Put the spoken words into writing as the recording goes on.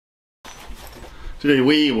Today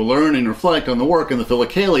we will learn and reflect on the work in the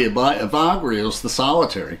Philokalia by Evagrios the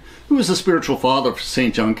Solitary, who was the spiritual father of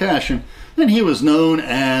St. John Cassian, and he was known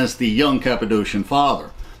as the young Cappadocian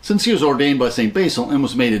father, since he was ordained by St. Basil and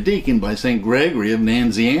was made a deacon by St. Gregory of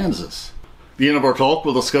Nazianzus. At the end of our talk,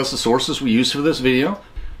 we'll discuss the sources we used for this video.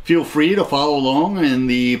 Feel free to follow along in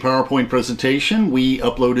the PowerPoint presentation we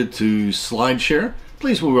uploaded to SlideShare.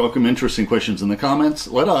 Please, we welcome interesting questions in the comments.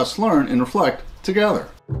 Let us learn and reflect together.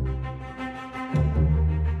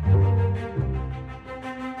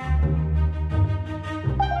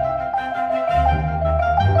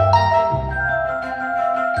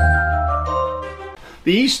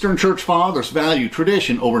 The Eastern Church Fathers value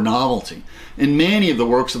tradition over novelty, and many of the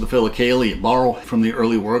works of the Philokalia borrow from the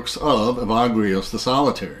early works of Evagrios the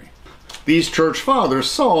Solitary. These Church Fathers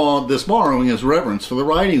saw this borrowing as reverence for the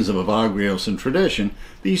writings of Evagrios and tradition.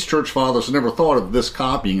 These Church Fathers never thought of this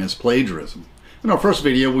copying as plagiarism. In our first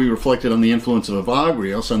video, we reflected on the influence of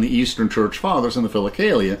Evagrios on the Eastern Church Fathers and the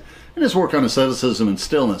Philokalia, and his work on asceticism and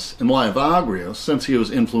stillness, and why Evagrios, since he was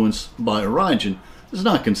influenced by Origen, is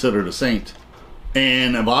not considered a saint.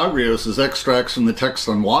 And Evagrios' extracts from the text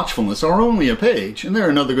on watchfulness are only a page, and they're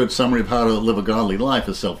another good summary of how to live a godly life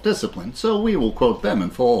as self-discipline, so we will quote them in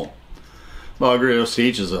full. Makarios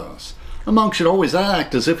teaches us, a monk should always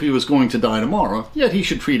act as if he was going to die tomorrow, yet he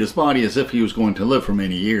should treat his body as if he was going to live for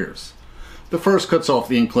many years. The first cuts off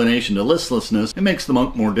the inclination to listlessness and makes the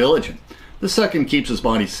monk more diligent. The second keeps his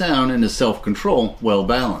body sound and his self-control well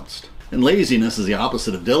balanced. And laziness is the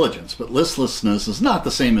opposite of diligence, but listlessness is not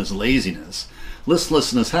the same as laziness.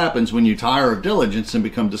 Listlessness happens when you tire of diligence and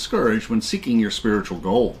become discouraged when seeking your spiritual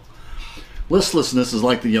goal. Listlessness is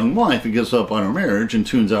like the young wife who gives up on her marriage and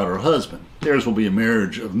tunes out her husband. Theirs will be a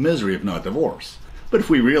marriage of misery if not divorce. But if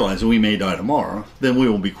we realize that we may die tomorrow, then we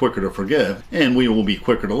will be quicker to forgive, and we will be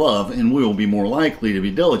quicker to love, and we will be more likely to be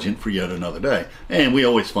diligent for yet another day. And we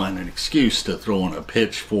always find an excuse to throw in a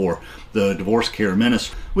pitch for the divorce care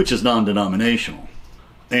ministry, which is non-denominational.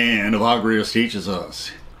 And Evagrios teaches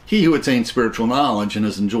us, he who attains spiritual knowledge and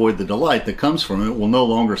has enjoyed the delight that comes from it will no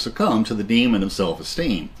longer succumb to the demon of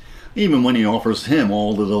self-esteem, even when he offers him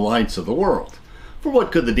all the delights of the world. For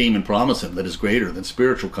what could the demon promise him that is greater than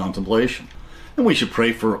spiritual contemplation? And we should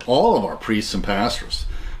pray for all of our priests and pastors.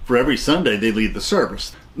 For every Sunday they lead the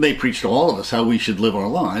service. They preach to all of us how we should live our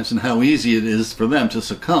lives and how easy it is for them to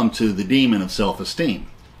succumb to the demon of self-esteem,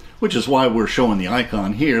 which is why we're showing the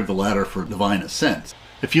icon here of the Ladder of Divine Ascent.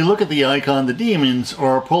 If you look at the icon, the demons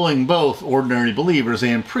are pulling both ordinary believers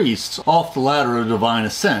and priests off the Ladder of Divine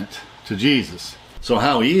Ascent to Jesus. So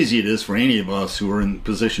how easy it is for any of us who are in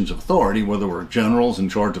positions of authority, whether we're generals in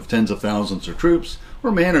charge of tens of thousands of troops,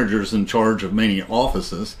 or managers in charge of many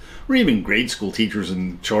offices, or even grade school teachers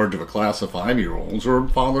in charge of a class of 5-year-olds, or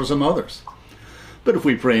fathers and mothers. But if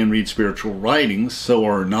we pray and read spiritual writings, so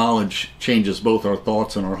our knowledge changes both our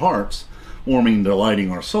thoughts and our hearts, warming and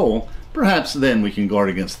delighting our soul, perhaps then we can guard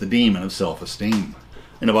against the demon of self-esteem.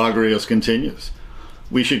 And Evagrios continues,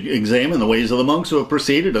 we should examine the ways of the monks who have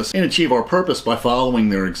preceded us and achieve our purpose by following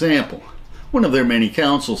their example. One of their many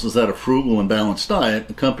counsels is that a frugal and balanced diet,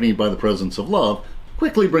 accompanied by the presence of love,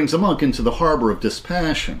 quickly brings a monk into the harbor of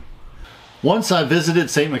dispassion. Once I visited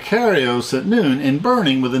St. Makarios at noon, and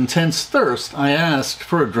burning with intense thirst, I asked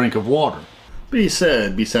for a drink of water. But he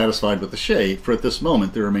said, be satisfied with the shade, for at this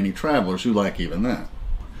moment there are many travelers who lack even that.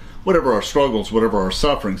 Whatever our struggles, whatever our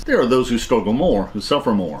sufferings, there are those who struggle more, who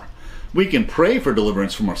suffer more. We can pray for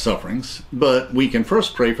deliverance from our sufferings, but we can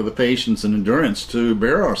first pray for the patience and endurance to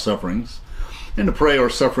bear our sufferings, and to pray our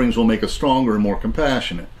sufferings will make us stronger and more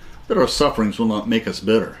compassionate, that our sufferings will not make us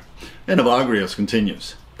bitter. And Evagrios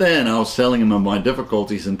continues, then I was telling him of my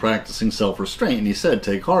difficulties in practicing self-restraint, and he said,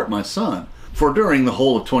 take heart, my son, for during the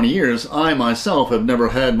whole of 20 years, I myself have never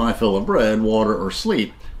had my fill of bread, water, or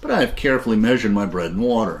sleep, but I have carefully measured my bread and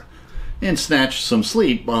water, and snatched some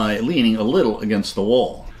sleep by leaning a little against the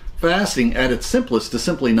wall. Fasting at its simplest is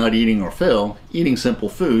simply not eating our fill, eating simple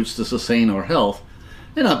foods to sustain our health,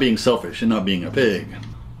 and not being selfish and not being a pig.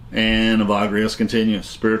 And Evagrios continues,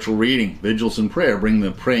 spiritual reading, vigils, and prayer bring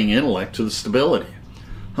the praying intellect to the stability.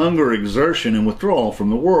 Hunger, exertion, and withdrawal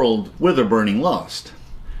from the world wither burning lust.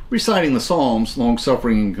 Reciting the Psalms,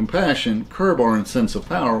 long-suffering and compassion, curb our sense of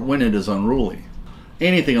power when it is unruly.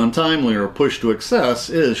 Anything untimely or pushed to excess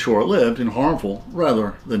is short-lived and harmful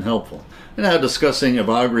rather than helpful. And now discussing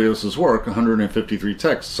Evagrios' work, 153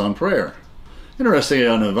 texts on prayer. In her essay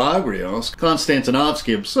on Evagrios,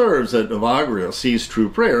 Konstantinovsky observes that Evagrios sees true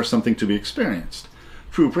prayer as something to be experienced.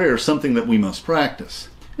 True prayer is something that we must practice.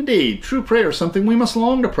 Indeed, true prayer is something we must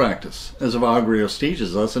long to practice, as Evagrios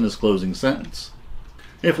teaches us in his closing sentence.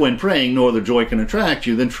 If when praying no other joy can attract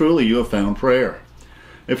you, then truly you have found prayer.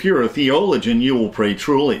 If you're a theologian, you will pray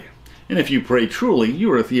truly. And if you pray truly, you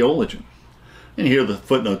are a theologian. And here the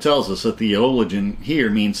footnote tells us a theologian here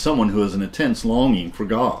means someone who has an intense longing for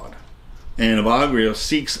God. And Evagrios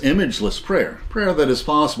seeks imageless prayer, prayer that is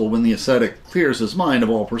possible when the ascetic clears his mind of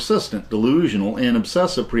all persistent, delusional, and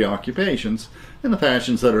obsessive preoccupations and the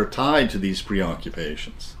passions that are tied to these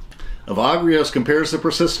preoccupations. Evagrios compares the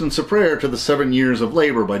persistence of prayer to the 7 years of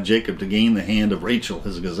labor by Jacob to gain the hand of Rachel,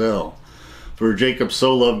 his gazelle. For Jacob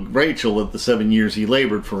so loved Rachel that the 7 years he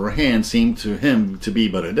labored for her hand seemed to him to be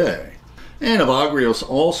but a day. And Evagrios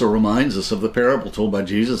also reminds us of the parable told by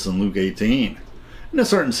Jesus in Luke 18. In a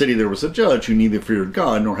certain city there was a judge who neither feared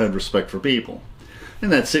God nor had respect for people.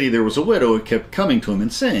 In that city there was a widow who kept coming to him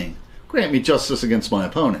and saying, "Grant me justice against my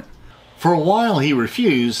opponent." For a while he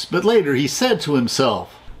refused, but later he said to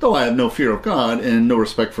himself, "Though I have no fear of God and no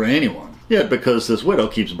respect for anyone, yet because this widow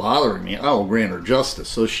keeps bothering me, I will grant her justice,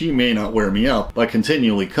 so she may not wear me out by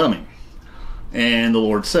continually coming." And the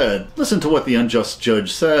Lord said, "Listen to what the unjust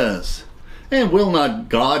judge says. And will not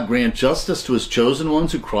God grant justice to his chosen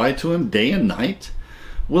ones who cry to him day and night?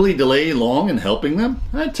 Will he delay long in helping them?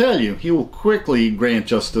 I tell you, he will quickly grant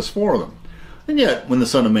justice for them. And yet, when the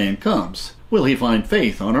Son of Man comes, will he find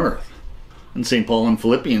faith on earth?" And St. Paul in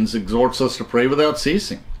Philippians exhorts us to pray without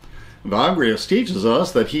ceasing. Evagrios teaches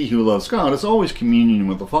us that he who loves God is always communing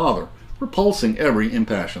with the Father, repulsing every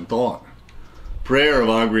impassioned thought. Prayer,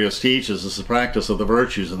 Evagrios teaches, is the practice of the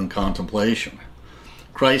virtues and the contemplation.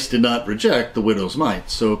 Christ did not reject the widow's mite,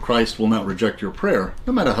 so Christ will not reject your prayer,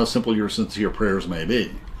 no matter how simple your sincere prayers may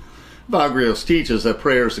be. Evagrios teaches that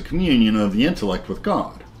prayer is the communion of the intellect with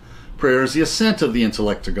God. Prayer is the ascent of the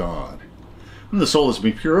intellect to God. When the soul has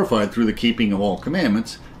been purified through the keeping of all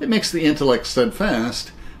commandments, it makes the intellect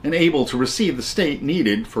steadfast and able to receive the state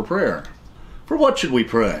needed for prayer. For what should we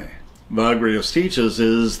pray? Evagrios teaches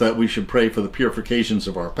is that we should pray for the purifications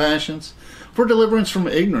of our passions, for deliverance from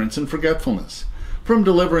ignorance and forgetfulness, from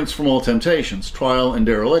deliverance from all temptations, trial, and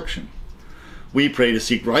dereliction. We pray to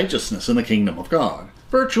seek righteousness in the kingdom of God,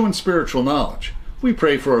 virtue and spiritual knowledge. We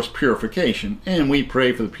pray for our purification, and we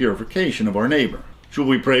pray for the purification of our neighbor. Should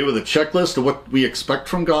we pray with a checklist of what we expect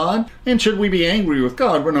from God? And should we be angry with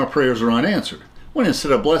God when our prayers are unanswered, when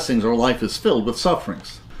instead of blessings our life is filled with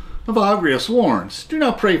sufferings? Evagrios warns, do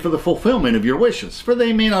not pray for the fulfillment of your wishes, for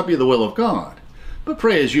they may not be the will of God, but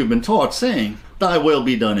pray as you have been taught, saying, "Thy will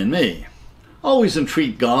be done in me." Always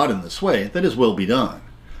entreat God in this way, that his will be done,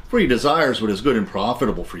 for he desires what is good and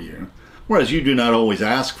profitable for you, whereas you do not always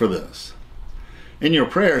ask for this. In your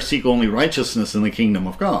prayer seek only righteousness in the kingdom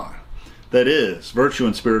of God, that is, virtue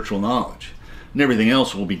and spiritual knowledge, and everything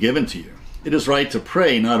else will be given to you. It is right to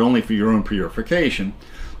pray not only for your own purification,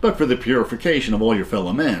 but for the purification of all your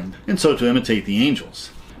fellow men, and so to imitate the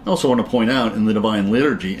angels. I also want to point out in the Divine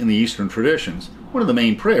Liturgy in the Eastern traditions, one of the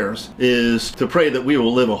main prayers is to pray that we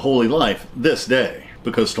will live a holy life this day,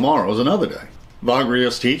 because tomorrow is another day.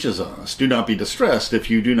 Evagrios teaches us, do not be distressed if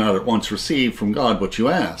you do not at once receive from God what you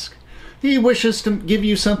ask. He wishes to give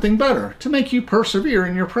you something better, to make you persevere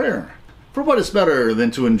in your prayer. For what is better than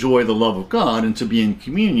to enjoy the love of God and to be in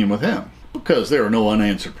communion with him? Because there are no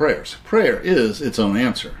unanswered prayers. Prayer is its own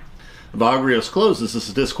answer. Evagrios closes this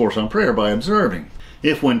discourse on prayer by observing,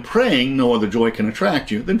 if when praying no other joy can attract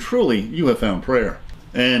you, then truly you have found prayer.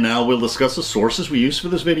 And now we'll discuss the sources we use for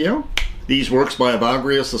this video. These works by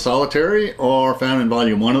Evagrios the Solitary are found in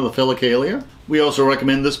Volume 1 of the Philokalia. We also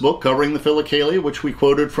recommend this book covering the Philokalia, which we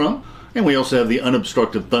quoted from. And we also have the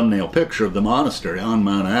unobstructed thumbnail picture of the monastery on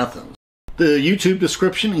Mount Athos. The YouTube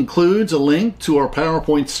description includes a link to our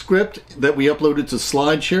PowerPoint script that we uploaded to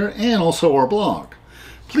SlideShare and also our blog.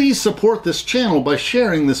 Please support this channel by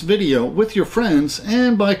sharing this video with your friends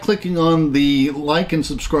and by clicking on the like and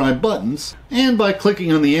subscribe buttons and by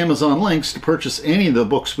clicking on the Amazon links to purchase any of the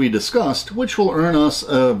books we discussed, which will earn us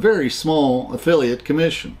a very small affiliate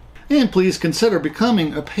commission. And please consider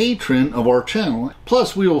becoming a patron of our channel.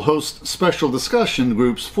 Plus, we will host special discussion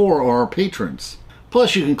groups for our patrons.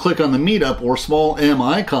 Plus, you can click on the Meetup or small M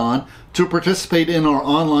icon to participate in our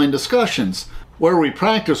online discussions, where we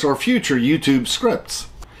practice our future YouTube scripts.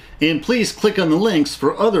 And please click on the links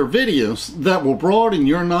for other videos that will broaden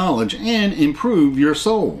your knowledge and improve your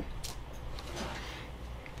soul.